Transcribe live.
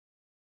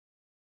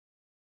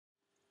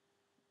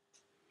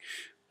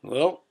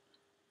Well,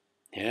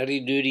 howdy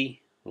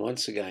doody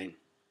once again.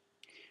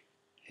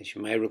 As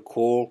you may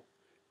recall,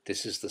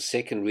 this is the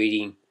second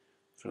reading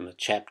from a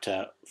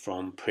chapter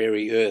from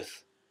Prairie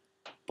Earth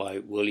by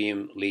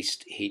William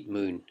Least Heat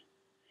Moon.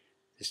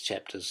 This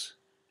chapter's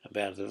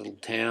about a little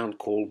town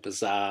called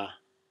Bazaar,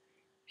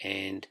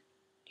 and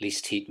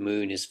Least Heat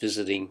Moon is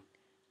visiting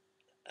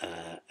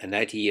an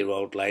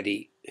 80-year-old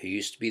lady who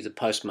used to be the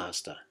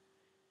postmaster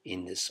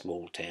in this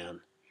small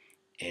town.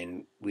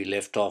 And we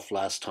left off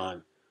last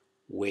time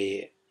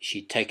where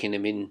she'd taken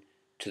him in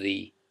to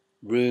the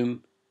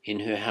room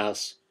in her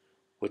house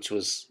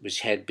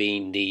which had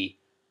been the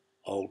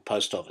old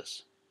post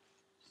office.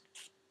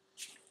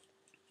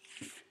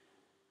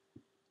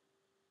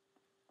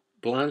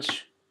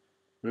 Blanche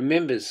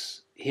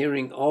remembers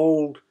hearing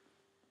old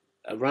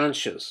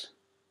ranchers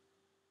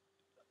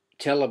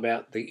tell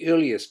about the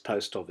earliest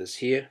post office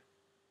here,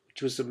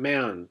 which was a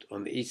mound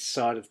on the east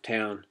side of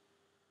town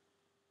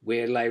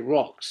where lay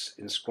rocks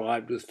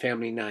inscribed with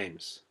family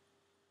names.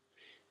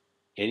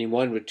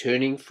 Anyone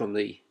returning from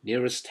the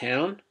nearest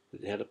town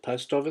that had a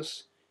post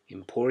office,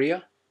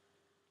 Emporia,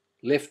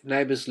 left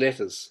neighbours'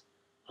 letters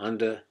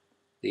under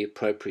the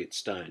appropriate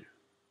stone.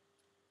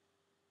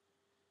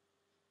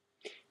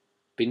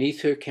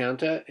 Beneath her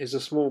counter is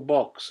a small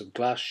box of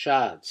glass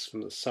shards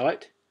from the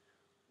site,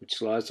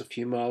 which lies a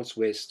few miles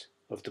west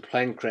of the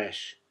plane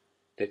crash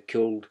that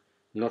killed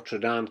Notre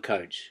Dame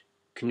coach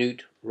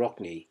Knut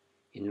Rockne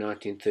in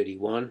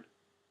 1931.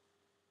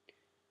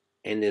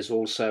 And there's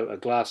also a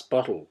glass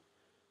bottle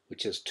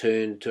which has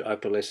turned to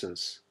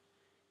opalescence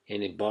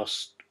and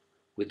embossed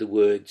with the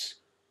words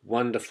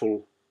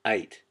 "Wonderful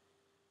 8",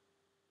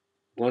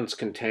 once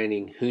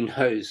containing who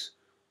knows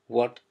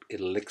what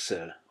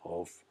elixir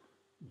of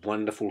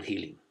wonderful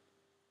healing.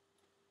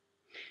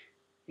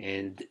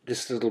 And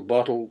this little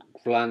bottle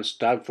Blanche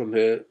dug from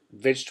her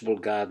vegetable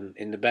garden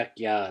in the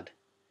backyard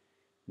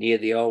near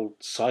the old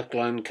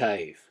cyclone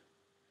cave,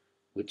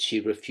 which she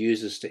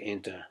refuses to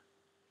enter,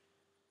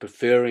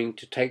 preferring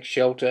to take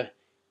shelter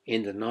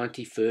in the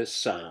 91st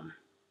Psalm.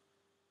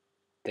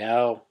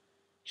 Thou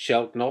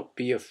shalt not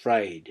be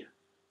afraid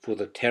for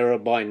the terror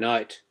by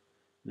night,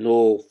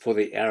 nor for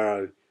the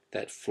arrow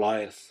that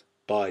flieth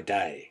by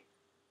day.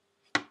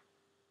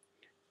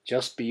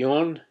 Just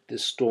beyond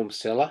this storm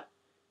cellar,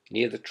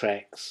 near the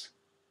tracks,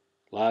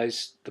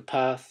 lies the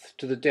path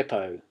to the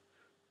depot,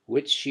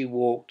 which she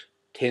walked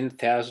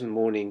 10,000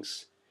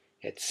 mornings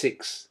at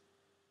 6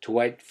 to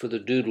wait for the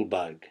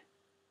doodlebug,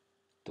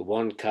 the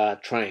one-car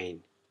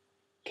train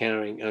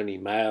carrying only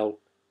mail,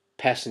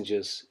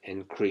 passengers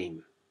and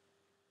cream.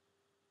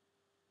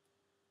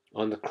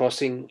 On the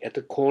crossing at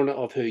the corner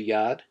of her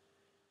yard,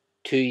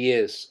 2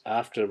 years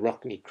after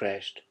Rockne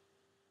crashed,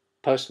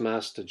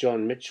 Postmaster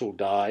John Mitchell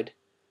died,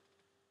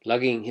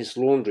 lugging his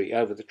laundry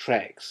over the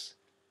tracks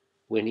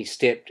when he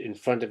stepped in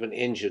front of an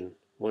engine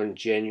one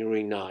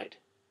January night.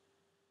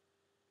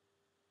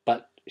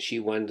 But, she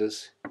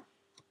wonders,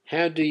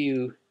 how do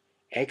you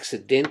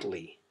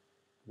accidentally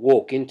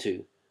walk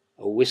into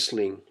a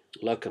whistling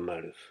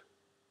locomotive?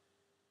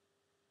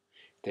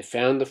 They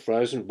found the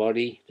frozen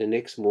body the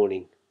next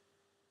morning.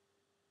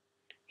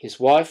 His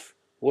wife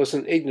was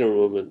an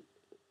ignorant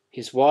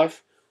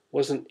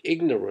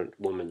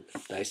woman,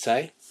 they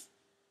say.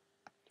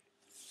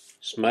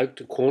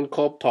 Smoked a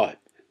corncob pipe.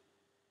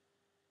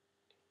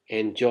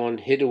 And John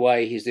hid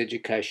away his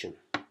education.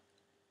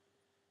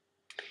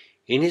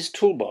 In his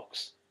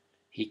toolbox,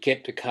 he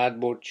kept a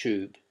cardboard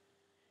tube,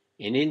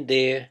 and in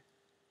there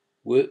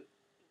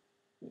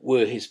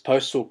were his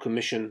postal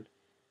commission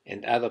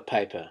and another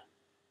paper.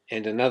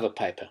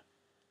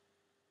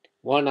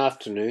 One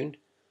afternoon,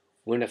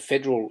 when a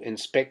federal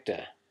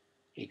inspector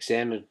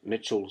examined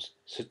Mitchell's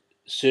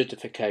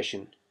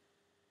certification,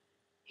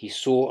 he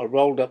saw a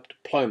rolled-up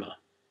diploma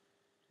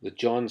with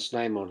John's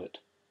name on it,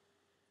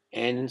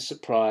 and in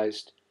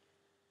surprise,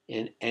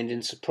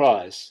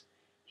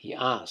 he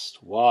asked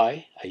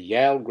why a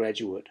Yale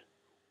graduate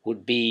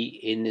would be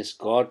in this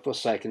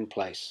God-forsaken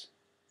place.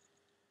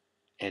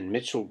 And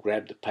Mitchell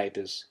grabbed the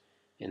papers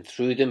and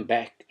threw them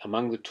back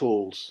among the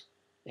tools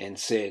and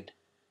said,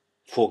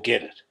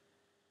 "Forget it."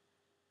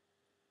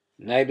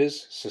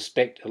 Neighbours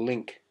suspect a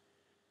link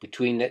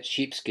between that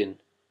sheepskin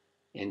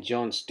and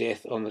John's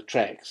death on the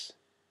tracks,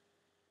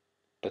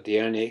 but the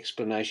only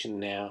explanation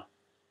now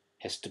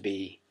has to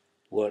be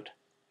what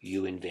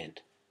you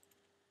invent.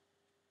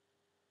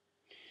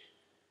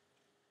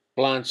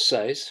 Blanche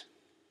says,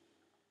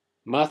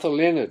 Martha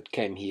Leonard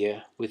came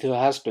here with her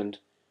husband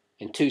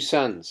and 2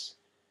 sons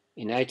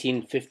in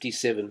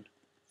 1857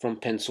 from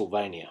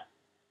Pennsylvania,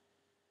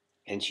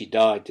 and she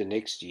died the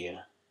next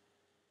year,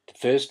 the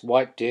first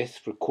white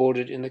death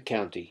recorded in the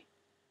county.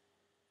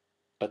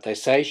 But they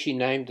say she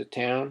named the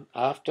town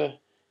after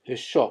her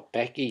shop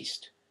back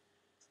east,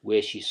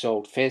 where she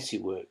sold fancy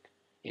work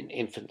in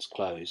infants'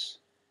 clothes.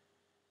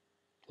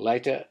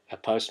 Later, a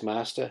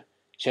postmaster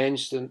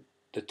changed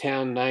the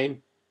town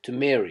name to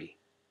Mary,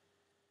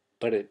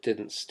 but it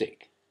didn't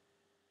stick.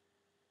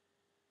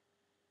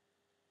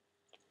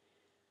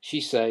 She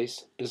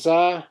says,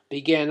 Bazaar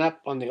began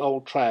up on the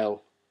old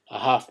trail a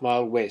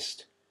half-mile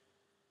west,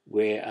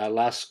 where our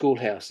last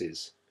schoolhouse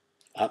is,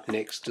 up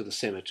next to the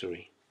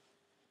cemetery.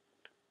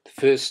 The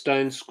first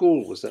stone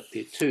school was up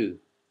there too,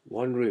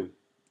 one room.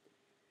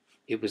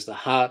 It was the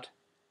heart,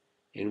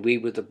 and we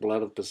were the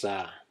blood of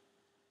Bazaar.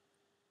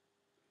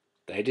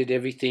 They did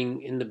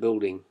everything in the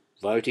building: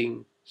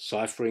 voting,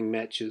 ciphering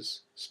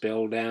matches,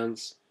 spell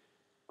downs,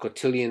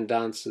 cotillion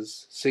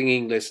dances,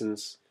 singing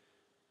lessons,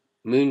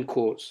 moot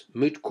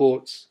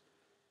courts,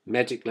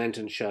 magic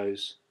lantern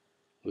shows,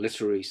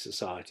 literary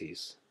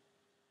societies.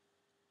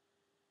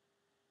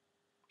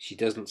 She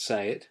doesn't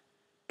say it,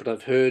 but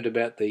I've heard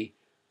about the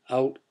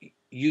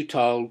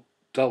Utile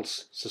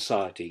Dulce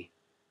Society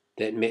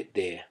that met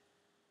there.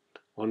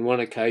 On one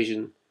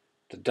occasion,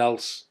 the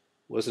dulce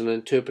was an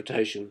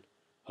interpretation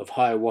of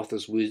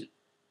Hiawatha's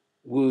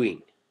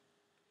wooing,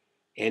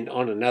 and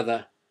on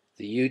another,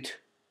 the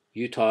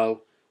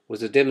utile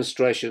was a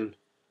demonstration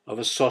of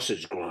a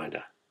sausage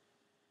grinder.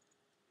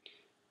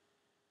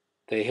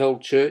 They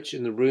held church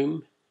in the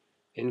room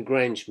and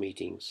Grange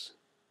meetings.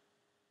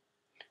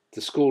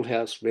 The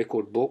schoolhouse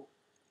record book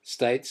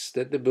states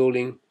that the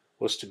building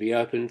was to be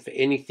open for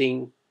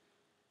anything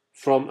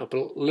from a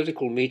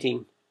political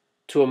meeting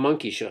to a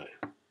monkey show.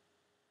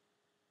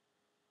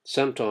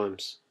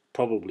 Sometimes,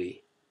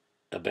 probably,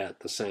 about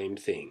the same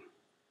thing.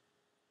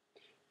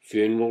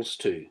 Funerals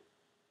too.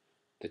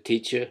 The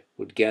teacher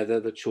would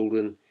gather the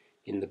children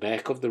in the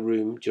back of the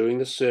room during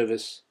the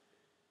service,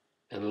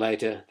 and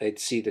later they'd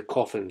see the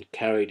coffin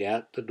carried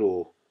out the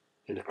door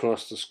and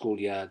across the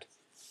schoolyard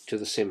to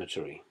the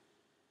cemetery.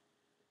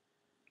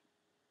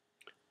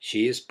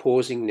 She is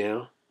pausing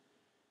now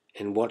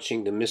and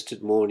watching the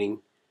misted morning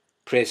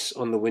press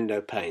on the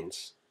window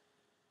panes,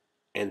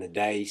 and the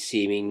day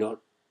seeming not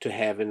to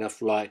have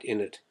enough light in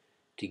it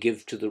to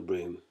give to the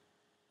room.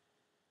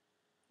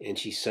 And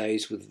she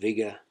says with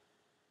vigour,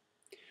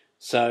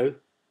 "So,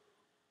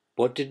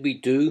 what did we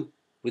do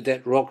with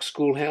that rock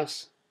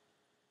schoolhouse?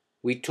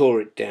 We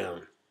tore it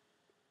down.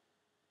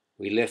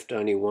 We left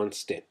only one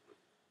step.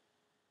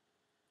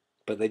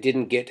 But they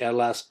didn't get our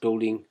last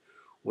building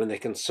when they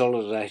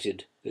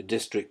consolidated the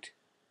district.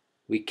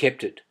 We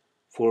kept it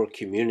for a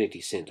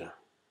community centre.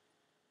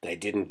 They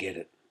didn't get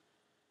it."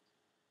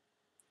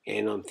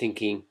 And I'm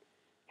thinking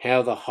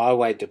how the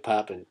highway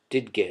department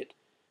did get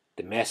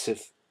the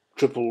massive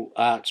triple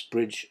arch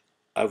bridge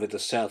over the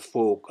South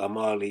Fork a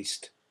mile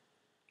east,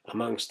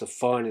 amongst the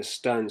finest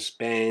stone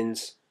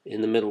spans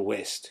in the Middle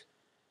West,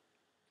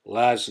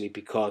 largely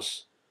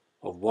because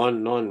of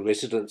one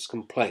non-resident's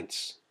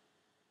complaints.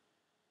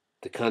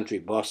 The county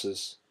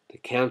bosses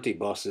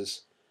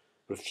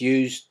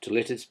refused to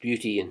let its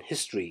beauty and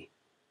history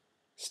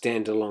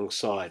stand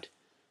alongside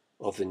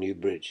of the new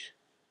bridge.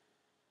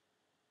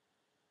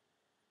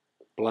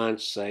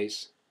 Blanche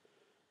says,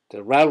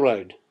 "The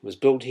railroad was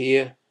built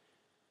here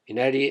in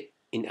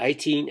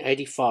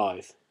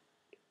 1885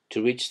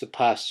 to reach the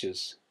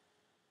pastures,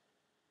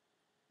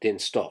 then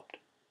stopped.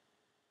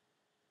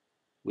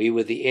 We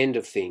were the end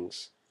of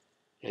things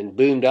and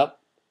boomed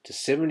up to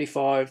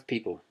 75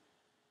 people.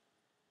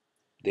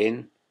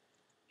 Then,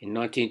 in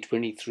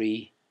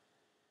 1923,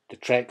 the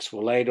tracks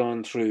were laid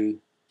on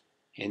through,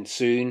 and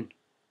soon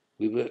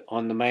we were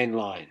on the main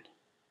line.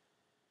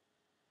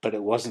 But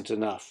it wasn't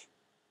enough,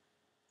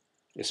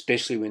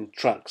 especially when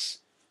trucks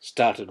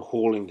started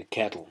hauling the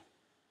cattle.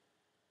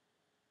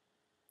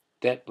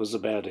 That was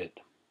about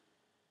it.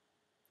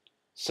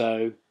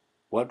 So,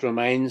 what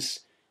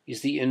remains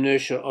is the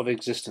inertia of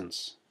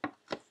existence,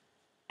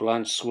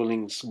 Blanche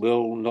Swilling's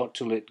will not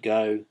to let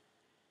go,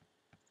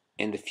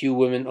 and the few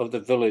women of the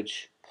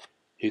village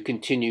who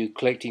continue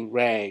collecting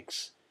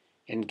rags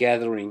and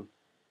gathering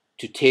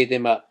to tear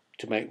them up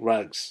to make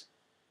rugs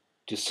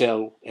to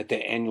sell at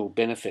their annual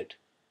benefit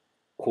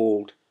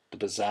called the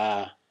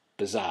Bazaar.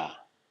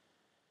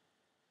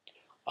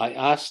 I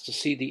ask to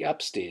see the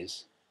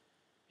upstairs,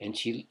 and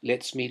she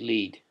lets me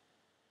lead.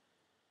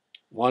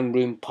 One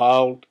room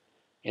piled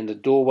and the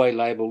doorway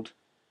labelled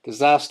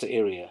disaster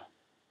area,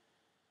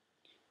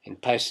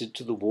 and pasted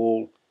to the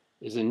wall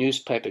is a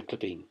newspaper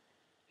clipping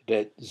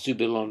about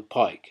Zebulon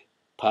Pike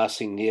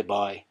passing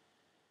nearby.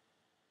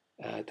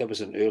 That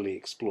was an early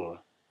explorer.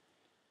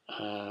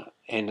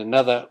 And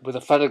another with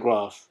a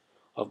photograph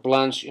of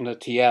Blanche in a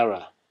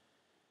tiara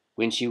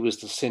when she was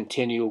the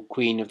centennial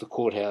queen of the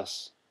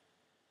courthouse.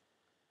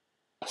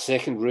 A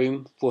second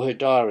room for her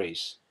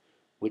diaries,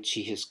 which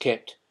she has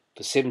kept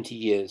for 70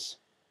 years,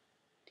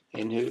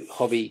 and her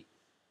hobby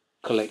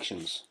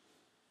collections.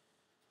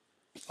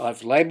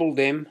 I've labelled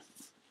them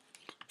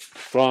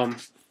from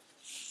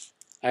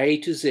A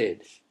to Z.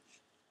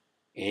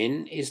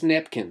 N is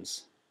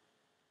napkins.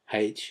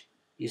 H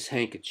is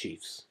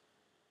handkerchiefs.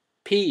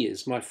 P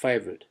is my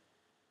favourite,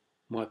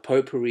 my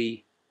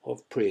potpourri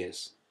of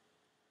prayers.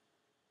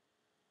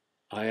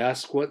 I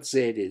ask what Z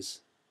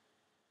is,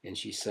 and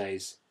she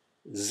says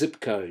zip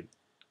code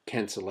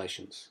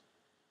cancellations.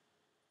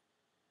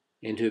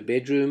 And her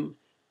bedroom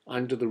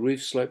under the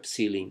roof slope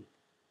ceiling,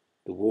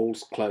 the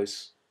walls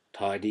close,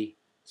 tidy,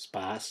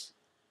 sparse,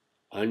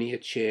 only a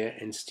chair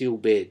and steel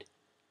bed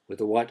with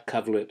a white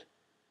coverlet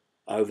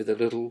over the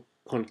little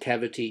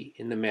concavity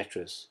in the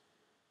mattress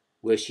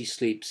where she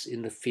sleeps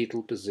in the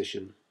fetal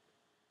position.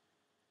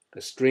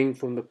 A string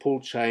from the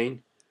pull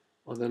chain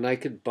on the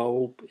naked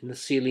bulb in the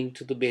ceiling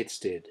to the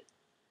bedstead,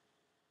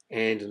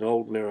 and an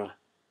old mirror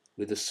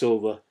with the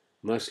silver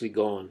mostly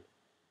gone,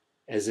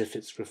 as if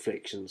its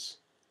reflections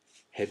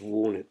had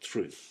worn it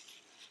through.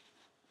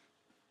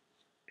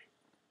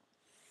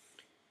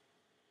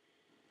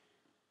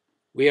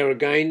 We are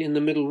again in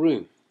the middle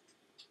room.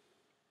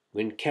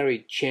 When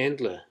Carrie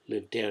Chandler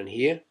lived down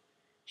here,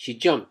 she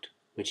jumped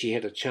when she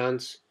had a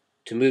chance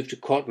to move to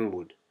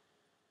Cottonwood,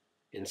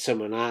 and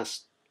someone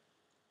asked,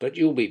 "But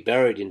you'll be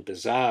buried in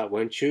Bazaar,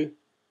 won't you?"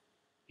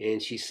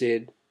 And she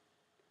said,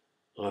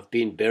 "I've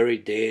been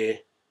buried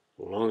there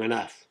long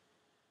enough."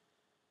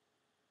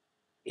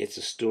 It's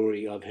a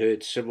story I've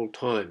heard several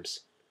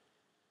times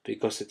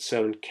because it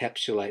so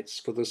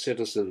encapsulates for the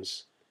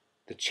citizens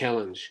the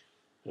challenge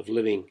of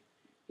living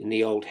in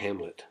the old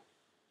hamlet.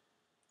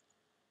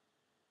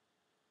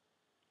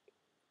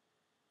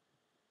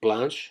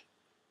 Blanche,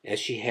 as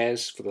she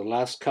has for the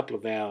last couple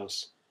of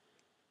hours,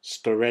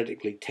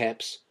 sporadically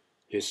taps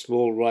her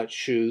small right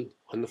shoe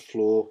on the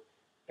floor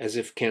as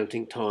if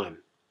counting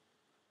time,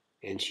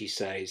 and she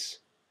says,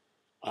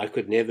 "I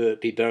could never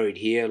be buried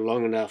here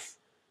long enough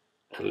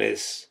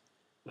unless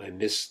I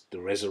missed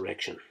the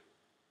resurrection."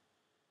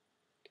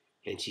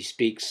 And she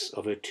speaks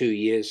of her 2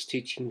 years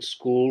teaching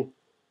school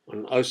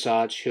on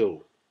Osage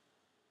Hill,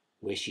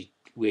 where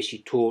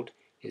she taught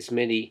as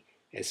many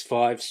as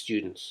 5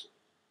 students.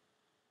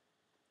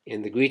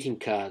 And the greeting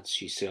cards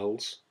she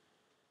sells,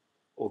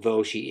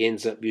 although she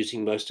ends up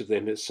using most of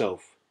them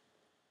herself,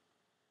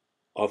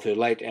 of her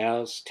late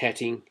hours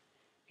tatting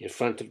in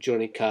front of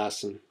Johnny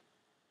Carson,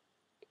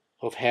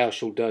 of how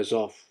she'll doze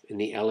off in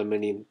the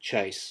aluminium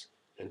chase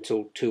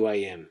until 2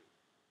 a.m.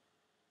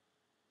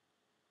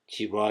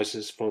 She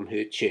rises from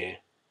her chair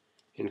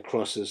and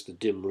crosses the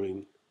dim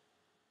room,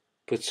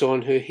 puts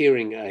on her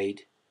hearing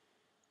aid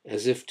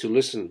as if to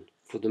listen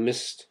for the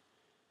mist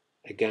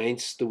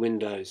against the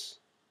windows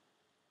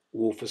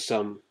or for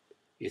some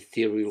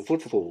ethereal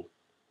footfall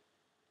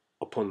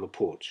upon the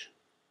porch.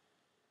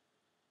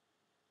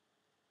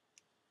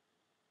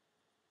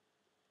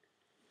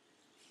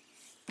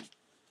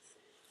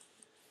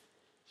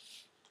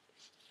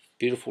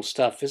 Beautiful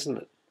stuff, isn't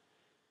it?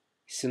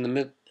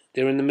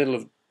 They're in the middle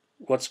of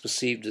what's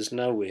perceived as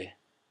nowhere.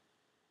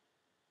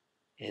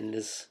 And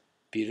this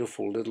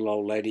beautiful little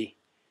old lady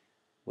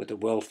with a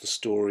wealth of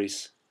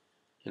stories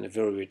and a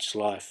very rich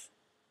life.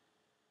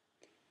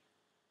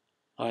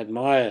 I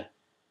admire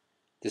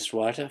this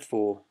writer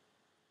for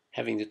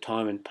having the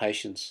time and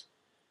patience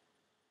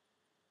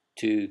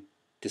to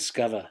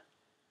discover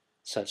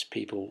such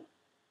people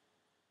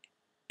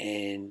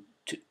and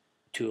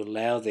to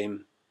allow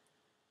them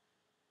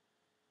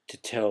to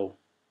tell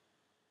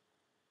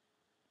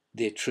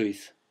their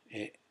truth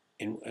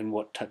and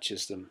what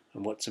touches them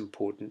and what's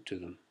important to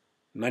them.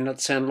 It may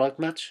not sound like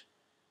much,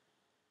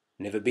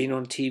 never been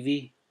on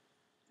TV,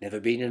 never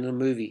been in a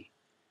movie,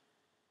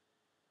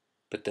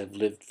 but they've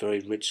lived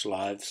very rich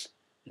lives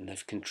and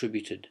they've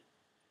contributed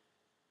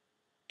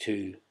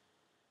to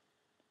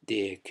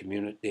their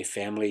community, their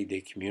family,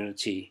 their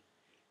community,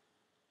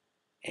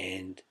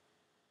 and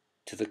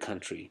to the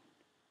country.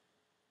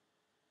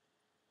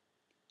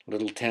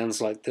 Little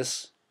towns like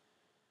this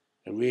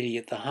are really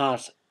at the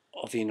heart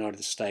of the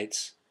United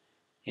States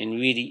and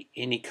really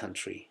any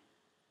country.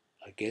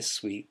 I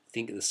guess we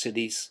think the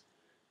cities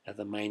are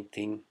the main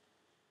thing,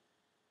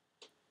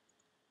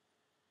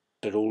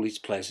 but all these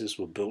places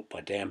were built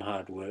by damn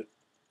hard work.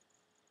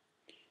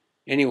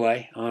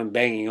 Anyway, I'm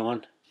banging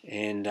on,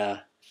 and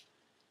it's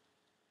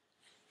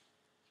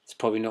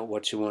probably not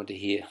what you want to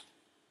hear.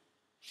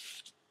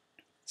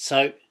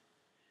 So,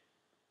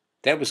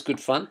 that was good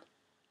fun.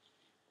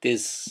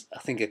 There's, I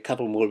think, a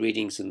couple more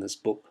readings in this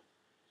book.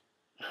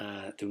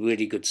 The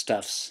really good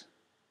stuff's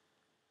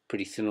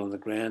pretty thin on the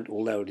ground,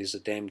 although it is a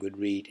damn good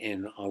read,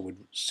 and I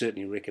would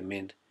certainly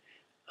recommend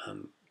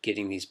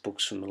getting these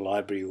books from the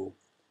library or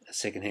a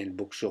second-hand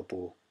bookshop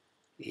or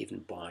even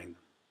buying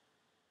them.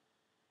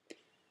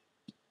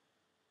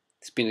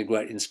 It's been a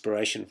great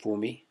inspiration for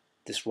me,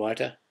 this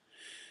writer,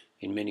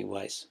 in many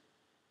ways.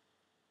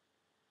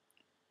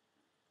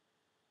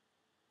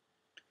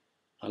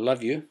 I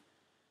love you,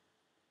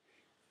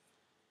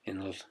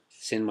 and I'll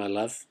send my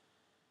love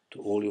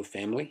to all your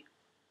family,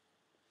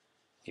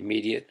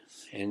 immediate,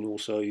 and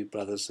also your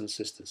brothers and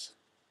sisters,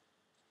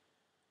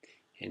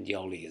 and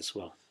Yoli as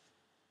well.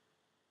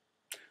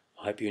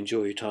 I hope you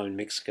enjoy your time in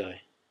Mexico.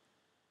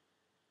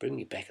 Bring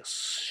me back a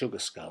sugar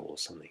skull or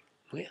something,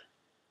 will you?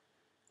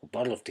 A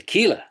bottle of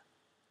tequila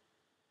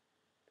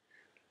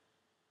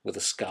with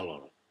a skull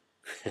on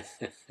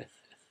it.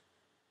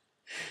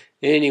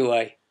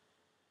 Anyway,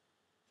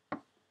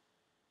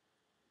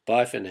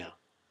 bye for now.